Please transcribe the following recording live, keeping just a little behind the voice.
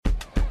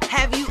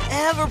Have you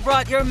ever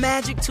brought your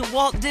magic to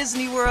Walt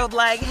Disney World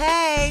like,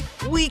 hey,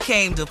 we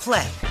came to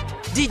play?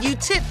 Did you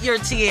tip your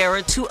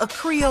tiara to a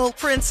Creole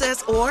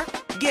princess or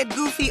get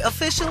goofy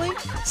officially?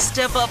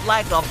 Step up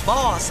like a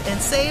boss and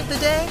save the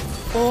day?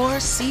 Or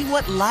see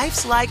what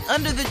life's like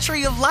under the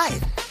tree of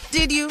life?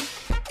 Did you?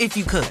 If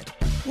you could.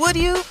 Would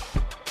you?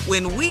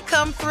 When we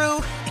come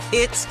through,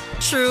 it's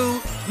true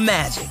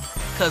magic.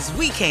 'Cause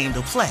we came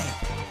to play.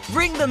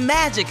 Bring the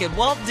magic at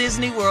Walt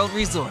Disney World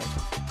Resort.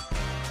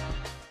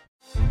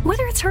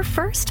 Whether it's her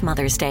first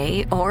Mother's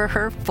Day or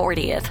her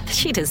 40th,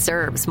 she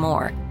deserves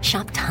more.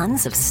 Shop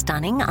tons of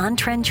stunning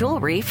on-trend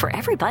jewelry for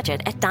every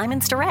budget at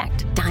Diamonds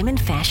Direct. Diamond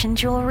fashion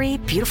jewelry,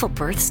 beautiful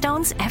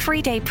birthstones,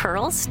 everyday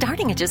pearls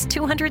starting at just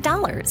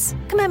 $200.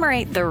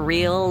 Commemorate the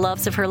real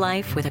loves of her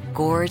life with a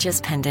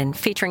gorgeous pendant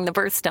featuring the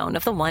birthstone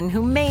of the one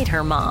who made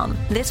her mom.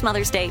 This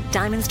Mother's Day,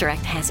 Diamonds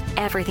Direct has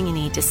everything you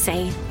need to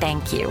say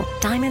thank you.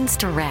 Diamonds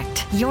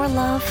Direct. Your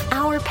love,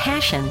 our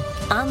passion.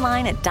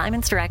 Online at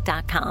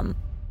diamondsdirect.com.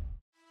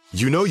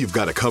 You know you've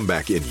got a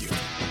comeback in you.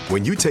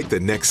 When you take the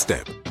next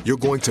step, you're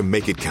going to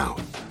make it count.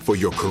 For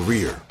your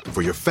career,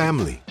 for your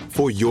family,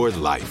 for your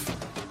life.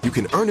 You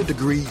can earn a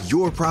degree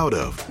you're proud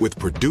of with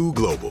Purdue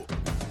Global.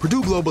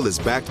 Purdue Global is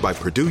backed by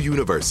Purdue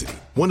University,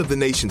 one of the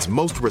nation's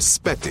most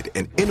respected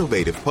and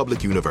innovative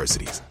public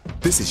universities.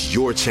 This is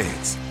your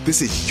chance.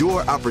 This is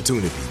your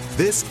opportunity.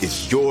 This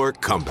is your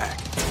comeback.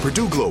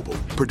 Purdue Global,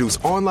 Purdue's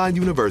online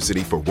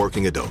university for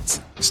working adults.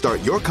 Start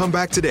your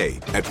comeback today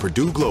at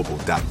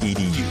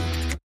purdueglobal.edu.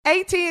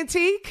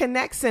 AT&T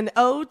connects an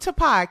ode to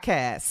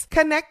podcasts.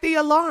 Connect the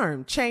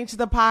alarm. Change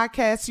the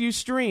podcast you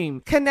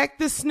stream. Connect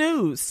the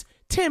snooze.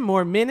 10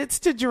 more minutes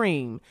to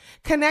dream.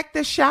 Connect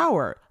the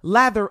shower.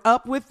 Lather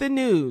up with the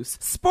news.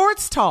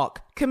 Sports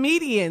talk,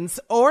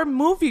 comedians, or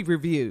movie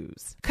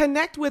reviews.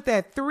 Connect with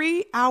that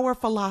 3-hour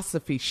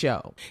philosophy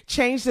show.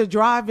 Change the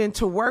drive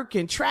into work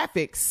in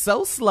traffic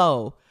so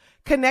slow.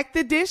 Connect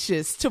the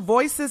dishes to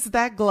voices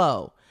that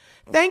glow.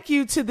 Thank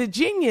you to the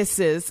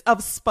geniuses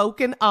of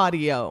spoken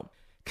audio.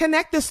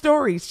 Connect the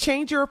stories,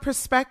 change your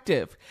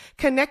perspective.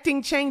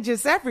 Connecting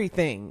changes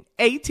everything.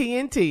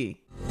 AT&T.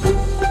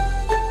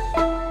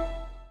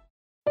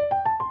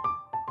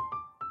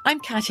 I'm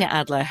Katya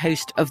Adler,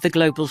 host of The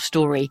Global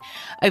Story.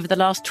 Over the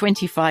last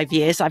 25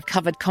 years, I've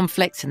covered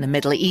conflicts in the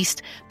Middle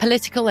East,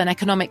 political and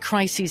economic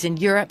crises in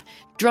Europe,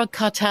 drug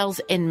cartels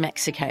in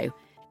Mexico.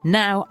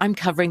 Now I'm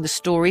covering the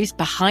stories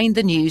behind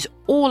the news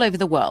all over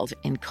the world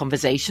in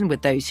conversation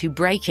with those who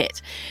break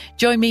it.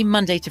 Join me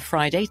Monday to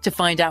Friday to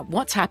find out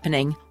what's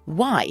happening,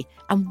 why,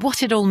 and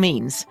what it all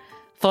means.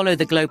 Follow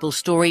The Global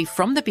Story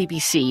from the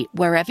BBC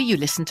wherever you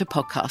listen to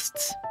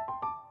podcasts.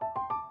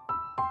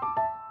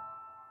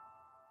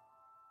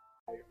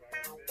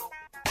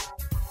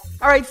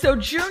 All right, so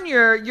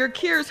Junior, your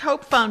Kiers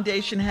Hope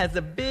Foundation has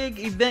a big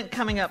event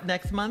coming up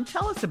next month.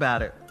 Tell us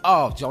about it.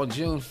 Oh, on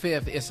June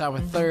 5th, it's our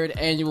third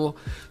annual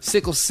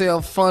Sickle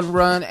Cell Fun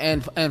Run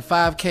and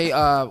 5K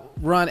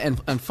run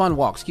and fun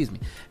walk, excuse me.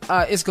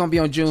 It's going to be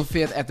on June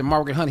 5th at the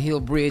Margaret Hunt Hill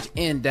Bridge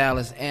in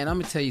Dallas. And I'm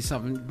going to tell you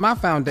something. My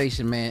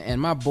foundation, man,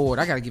 and my board,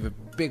 I got to give a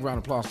big round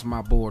of applause to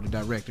my board of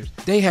directors.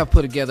 They have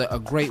put together a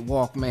great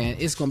walk, man.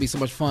 It's going to be so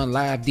much fun.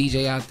 Live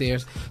DJ out there,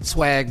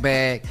 swag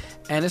bag.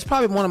 And it's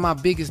probably one of my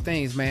biggest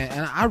things, man.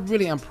 And I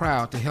really am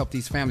proud to help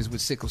these families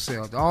with sickle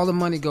cell. All the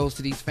money goes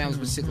to these families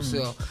with sickle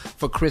cell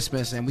for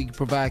Christmas, and we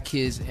provide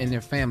kids and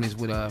their families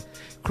with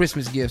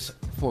Christmas gifts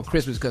for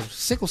Christmas, because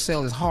sickle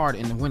cell is hard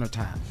in the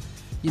wintertime.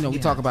 You know, we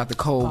talk about the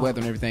cold weather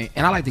and everything,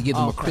 and I like to give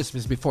them a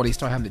Christmas before they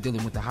start having to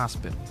deal with the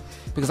hospital,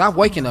 because I've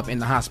waken up in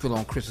the hospital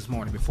on Christmas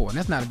morning before, and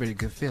that's not a very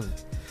good feeling.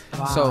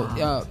 Wow.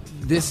 So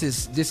this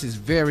is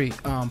very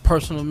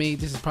personal to me.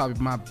 This is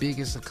probably my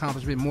biggest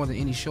accomplishment, more than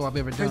any show I've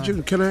ever done. Hey,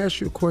 Junior, can I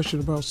ask you a question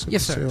about sickle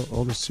cell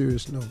on a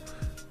serious note?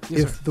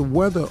 If the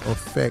weather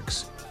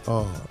affects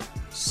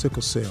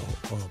sickle cell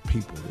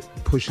people, it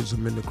pushes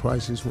them into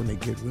crisis when they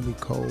get really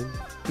cold.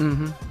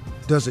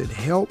 Does it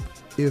help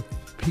if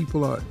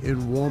people are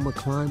in warmer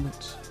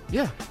climates?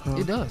 Yeah,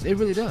 it does. It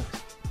really does.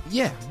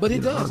 Yeah, but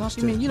it does.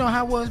 I mean, you know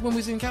how it was when we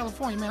was in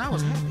California, man. I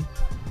was happy.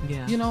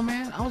 Yeah. You know,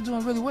 man, I was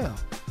doing really well.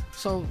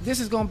 So this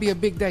is going to be a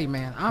big day,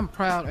 man. I'm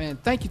proud,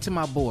 and thank you to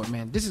my board,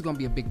 man. This is going to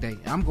be a big day.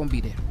 I'm going to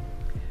be there.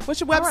 What's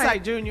your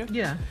website, Junior?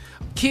 Yeah.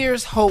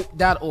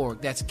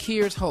 KiersHope.org. That's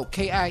Kiers Hope,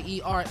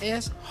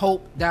 KIERS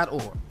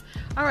Hope.org.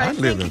 All right. I'd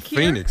live in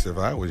Phoenix if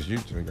I was you.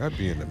 I'd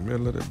be in the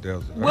middle of the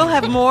desert. We'll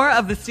have more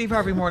of the Steve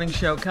Harvey Morning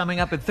Show coming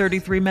up at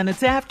 33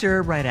 minutes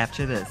after, right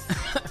after this.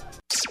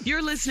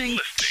 You're listening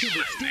to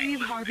the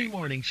Steve Harvey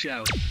Morning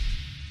Show.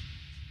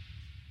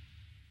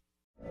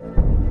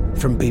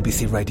 From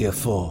BBC Radio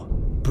 4,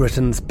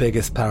 Britain's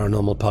biggest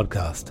paranormal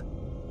podcast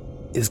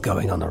is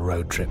going on a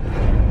road trip.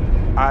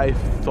 I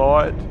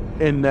thought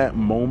in that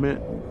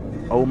moment,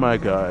 oh my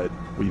God,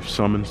 we've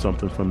summoned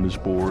something from this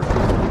board.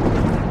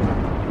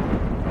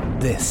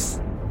 This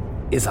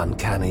is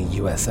Uncanny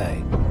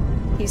USA.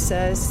 He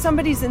says,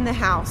 somebody's in the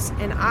house,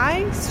 and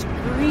I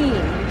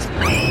screamed.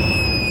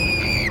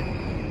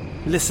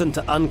 Listen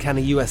to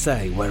Uncanny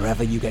USA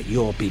wherever you get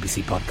your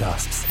BBC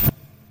podcasts,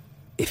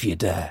 if if you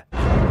dare.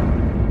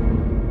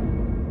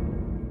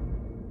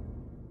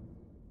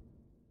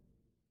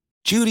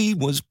 Judy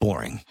was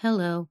boring.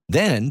 Hello.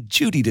 Then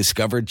Judy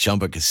discovered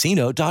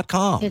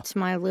ChumbaCasino.com. It's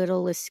my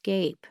little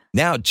escape.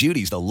 Now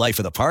Judy's the life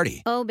of the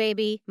party. Oh,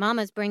 baby,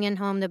 mama's bringing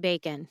home the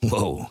bacon.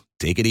 Whoa,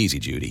 take it easy,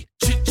 Judy.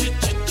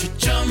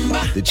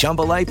 The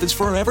Chumba life is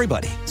for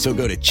everybody. So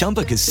go to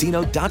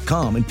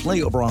ChumbaCasino.com and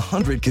play over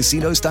 100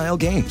 casino-style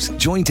games.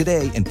 Join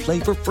today and play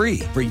for free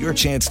for your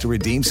chance to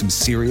redeem some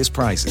serious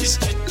prizes.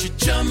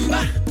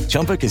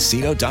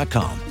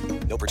 ChumbaCasino.com.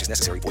 No purchase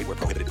necessary. Void where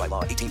prohibited by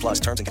law. 18 plus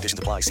terms and conditions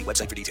apply. See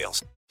website for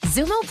details.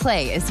 Xumo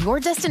Play is your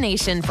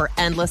destination for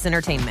endless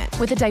entertainment.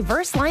 With a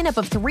diverse lineup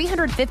of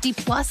 350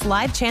 plus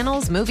live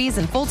channels, movies,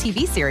 and full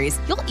TV series,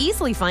 you'll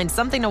easily find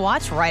something to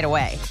watch right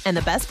away. And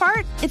the best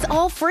part? It's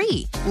all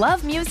free.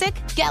 Love music?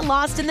 Get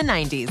lost in the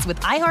 90s with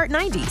iHeart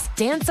 90s.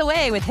 Dance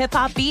away with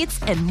hip-hop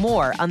beats and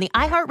more on the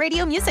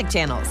iHeartRadio music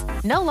channels.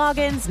 No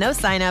logins, no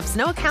signups,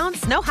 no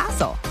accounts, no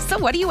hassle. So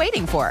what are you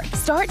waiting for?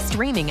 Start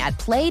streaming at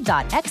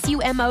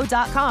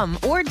play.xumo.com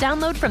or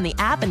download from the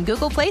app and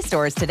Google Play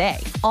stores today.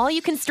 All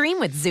you can stream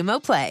with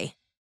Xumo Play.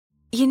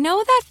 You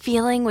know that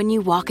feeling when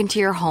you walk into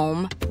your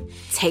home,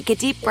 take a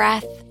deep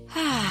breath,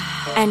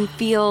 and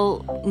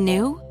feel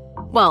new?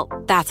 Well,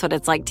 that's what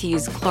it's like to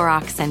use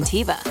Clorox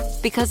Scentiva.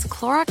 Because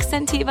Clorox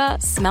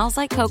Scentiva smells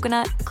like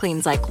coconut,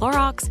 cleans like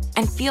Clorox,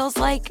 and feels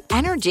like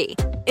energy.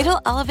 It'll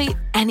elevate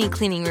any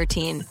cleaning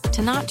routine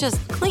to not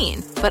just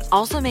clean, but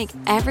also make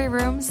every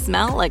room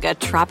smell like a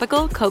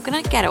tropical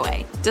coconut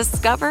getaway.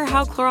 Discover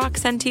how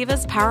Clorox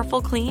Scentiva's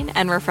powerful clean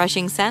and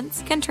refreshing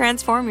scents can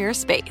transform your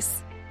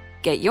space.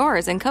 Get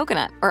yours in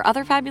coconut or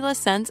other fabulous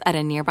scents at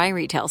a nearby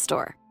retail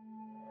store.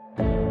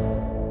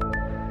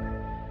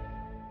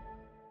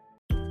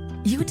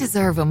 You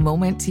deserve a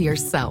moment to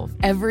yourself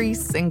every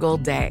single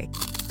day.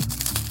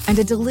 And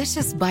a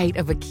delicious bite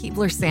of a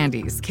Keebler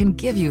Sandies can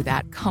give you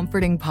that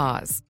comforting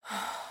pause.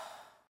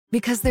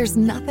 Because there's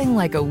nothing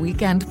like a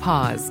weekend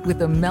pause with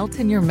the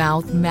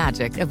melt-in-your-mouth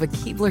magic of a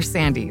Keebler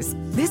Sandies.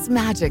 This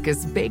magic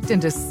is baked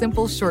into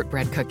simple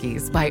shortbread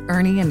cookies by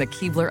Ernie and the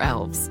Keebler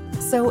Elves.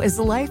 So as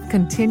life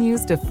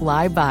continues to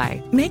fly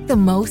by, make the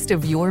most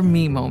of your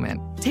me moment.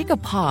 Take a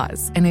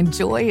pause and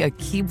enjoy a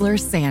Keebler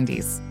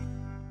Sandies.